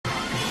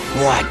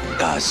What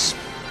a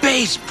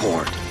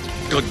spaceport!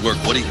 Good work,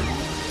 Woody.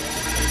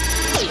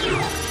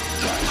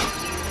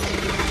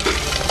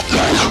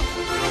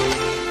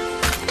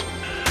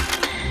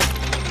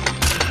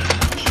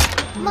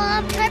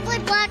 Mom, can I play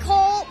black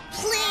hole?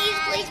 Please,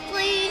 please,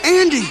 please.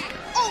 Andy!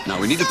 Oh, Now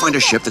we need to find a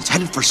ship that's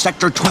headed for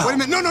Sector 12. Wait a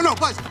minute. No,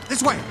 Buzz.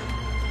 This way.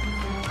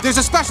 There's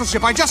a special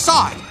ship. I just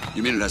saw it.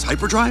 You mean it has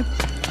hyperdrive?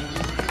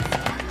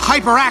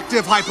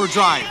 Hyperactive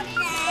hyperdrive.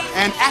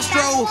 And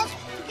Astro...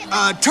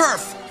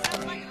 Turf.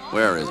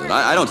 Where is it?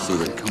 I don't see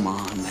it. Come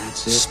on,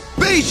 that's it.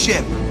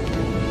 Spaceship!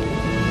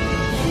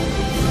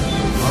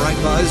 All right,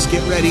 Buzz,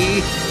 get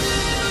ready.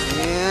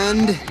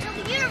 And...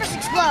 The universe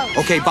explodes.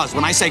 Okay, Buzz,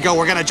 when I say go,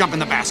 we're gonna jump in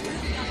the basket.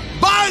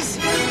 Buzz!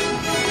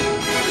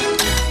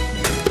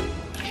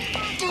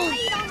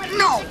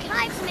 No!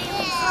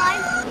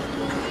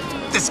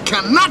 This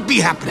cannot be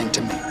happening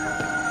to me.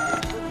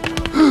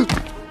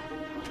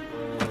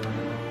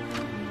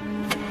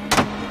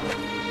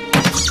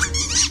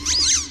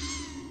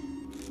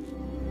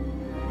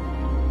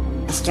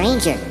 A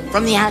stranger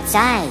from the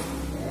outside.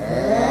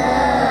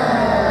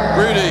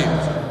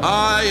 Greetings.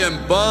 I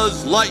am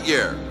Buzz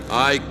Lightyear.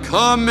 I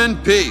come in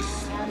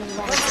peace.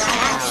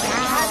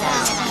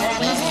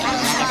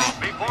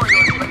 Before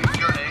your space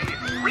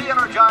journey,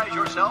 re-energize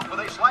yourself with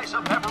a slice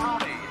of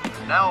pepperoni.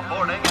 Now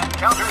boarding at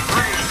counter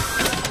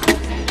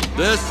 3.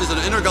 This is an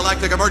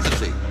intergalactic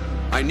emergency.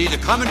 I need to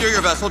commandeer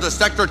your vessel to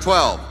Sector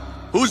 12.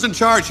 Who's in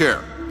charge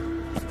here?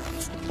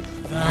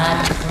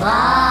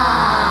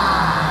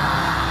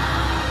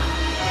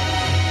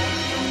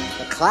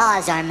 Claw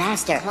is our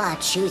master. Claw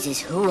chooses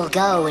who will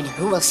go and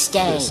who will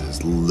stay. This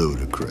is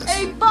ludicrous.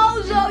 Hey,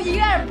 Bozo, you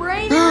got a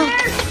brain in there?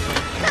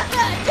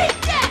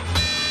 Take that!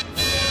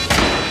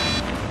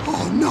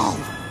 Oh, no.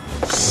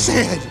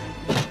 Sid,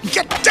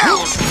 get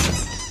down!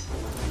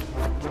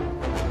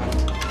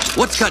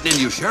 What's cutting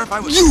into you, Sheriff?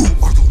 You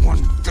are the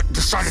one that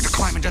decided to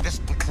climb into this...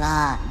 The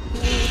claw.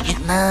 It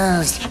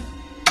moves.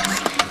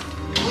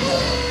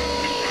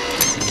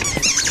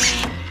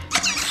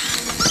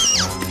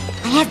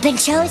 I have been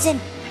chosen.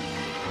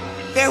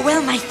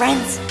 Farewell, my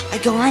friends. I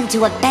go on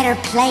to a better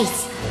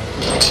place.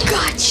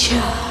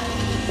 Gotcha!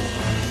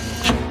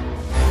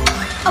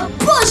 A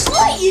Buzz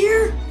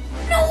Lightyear?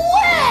 No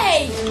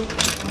way!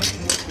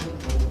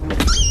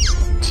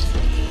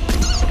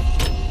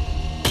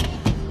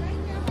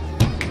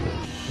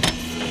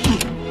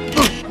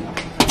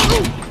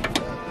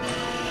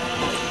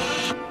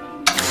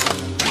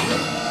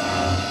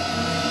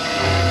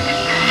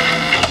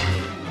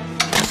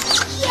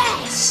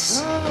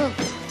 Yes!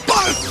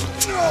 Buzz!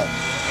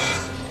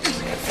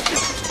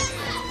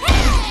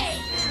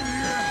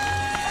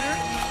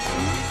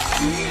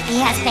 He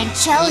has been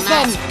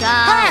chosen.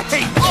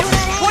 Hey,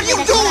 what are you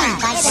doing?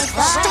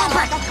 Stop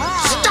it!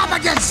 Stop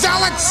again,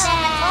 zealots!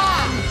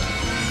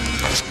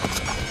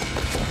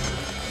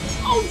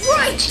 All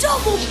right,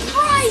 double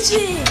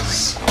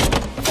prizes!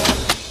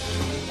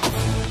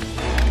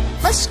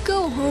 Let's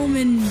go home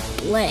and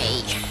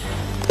play.